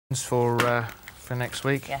For next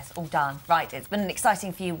week. Yes, all done. Right, it's been an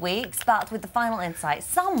exciting few weeks, but with the final insight,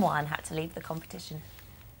 someone had to leave the competition.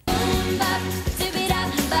 What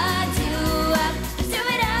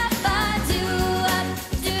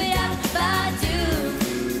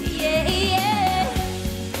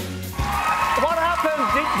happened?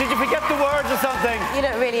 Did you forget the words or something? You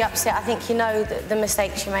look really upset. I think you know the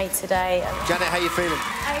mistakes you made today. Janet, how you feeling?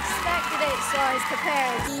 I expected it, so I was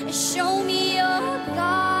prepared. Show me your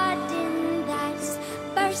garden that's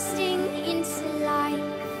bursting into life.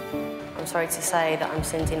 I'm sorry to say that I'm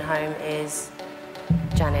sending home is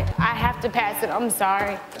Janet. I have to pass it, I'm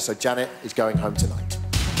sorry. So Janet is going home tonight.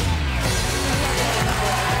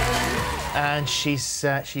 And she's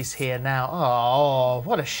here now. Oh,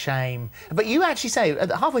 what a shame. But you actually say,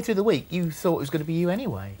 halfway through the week, you thought it was going to be you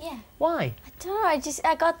anyway. Yeah. Why? I don't know,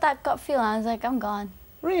 I got that gut feeling. I was like, I'm gone.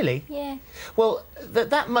 Really? Yeah. Well,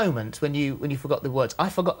 that moment when you forgot the words,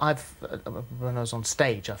 when I was on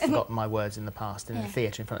stage, I've forgotten my words in the past in the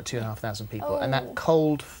theatre in front of 2,500 people, and that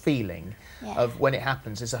cold feeling of when it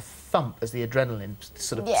happens is a thump as the adrenaline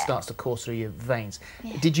sort of starts to course through your veins.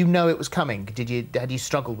 Yeah. Did you know it was coming? Had you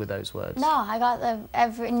struggled with those words? No, I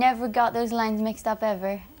got never got those lines mixed up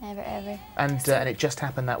ever. And it just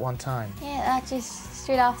happened that one time. Yeah, that just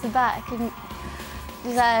straight off the bat. I couldn't.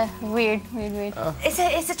 It was weird.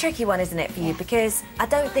 It's a tricky one, isn't it, for you? Because I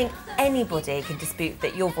don't think anybody can dispute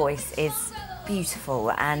that your voice is beautiful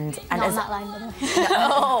and not as on that line, by the way.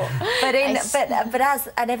 No,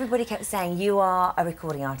 but everybody kept saying you are a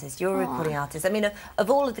recording artist. You're a recording artist. I mean, of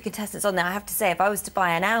all of the contestants on there, I have to say, if I was to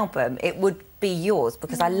buy an album, it would be yours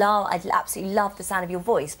because I absolutely love the sound of your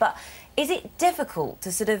voice. But is it difficult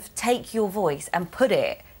to sort of take your voice and put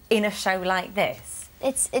it in a show like this?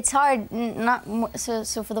 It's hard.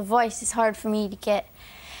 So for the voice, it's hard for me to get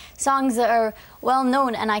songs that are well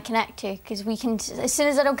known and I connect to, because as soon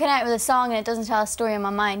as I don't connect with a song and it doesn't tell a story in my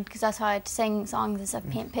mind, because that's how I sing songs, is I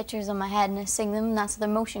paint pictures on my head and I sing them, and that's how the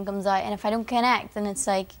emotion comes out. And if I don't connect, then it's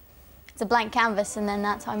like it's a blank canvas, and then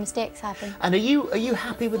that's how mistakes happen. And are you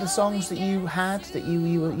happy with the songs that you had, that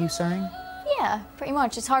you sang? Yeah, pretty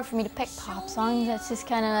much. It's hard for me to pick pop songs. It's just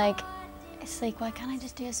kind of like, it's like, why can't I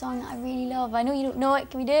just do a song that I really love? I know you don't know it,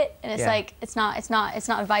 can we do it? And it's like, it's not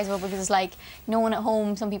advisable, because it's like, no one at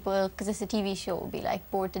home, some people, because it's a TV show, will be like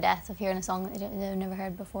bored to death of hearing a song that they've never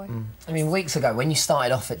heard before. I mean, weeks ago, when you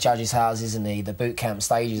started off at judges' houses and the boot camp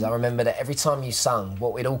stages, I remember that every time you sung,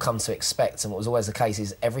 what we'd all come to expect, and what was always the case,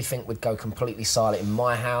 is everything would go completely silent in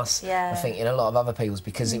my house, I think in a lot of other people's,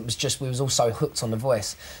 because it was just, we was all so hooked on the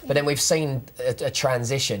voice. But then we've seen a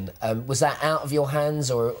transition. Was that out of your hands,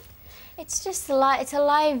 or...? It's just a live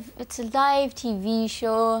TV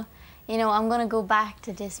show. You know, I'm gonna go back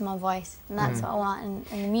to just my voice, and that's what I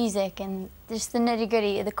want in the music, and just the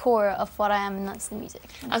nitty-gritty, the core of what I am, and that's the music.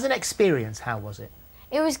 As an experience, how was it?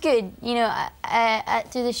 It was good. You know,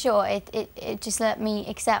 through the show, it just let me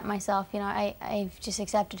accept myself. You know, I've just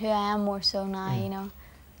accepted who I am more so now. You know,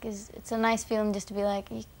 because it's a nice feeling just to be like,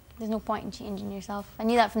 there's no point in changing yourself. I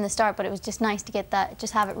knew that from the start, but it was just nice to get that,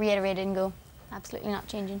 just have it reiterated and go, absolutely not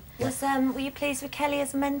changing. Were you pleased with Kelly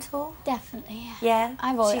as a mentor? Definitely, yeah. Yeah?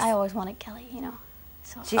 I always wanted Kelly, you know.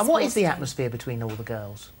 So. And what is the atmosphere between all the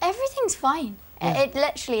girls? Everything's fine. Yeah. It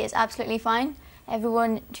literally is absolutely fine.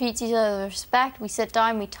 Everyone treats each other with respect. We sit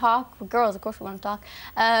down, we talk. We're girls, of course we want to talk.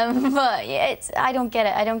 But yeah, I don't get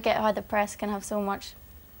it. I don't get how the press can have so much.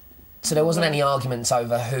 So there wasn't any arguments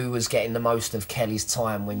over who was getting the most of Kelly's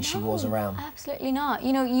time when she was around? Absolutely not.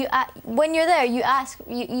 You know, when you're there, you ask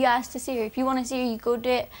to see her. If you want to see her, you go do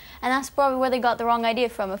it. And that's probably where they got the wrong idea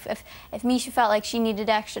from. If Misha felt like she needed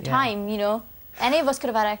extra time, you know, any of us could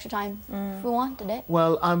have had extra time if we wanted it.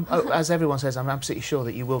 Well, as everyone says, I'm absolutely sure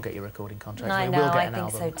that you will get your recording contract. I you know, will get an I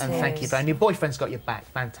think album. so too. And thank you. And your boyfriend's got your back.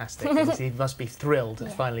 Fantastic. He must be thrilled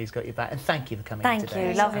that finally he's got your back. And thank you for coming in today. Thank you.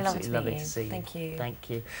 It's lovely absolutely to lovely meet to you. see you. Thank you. Thank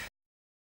you.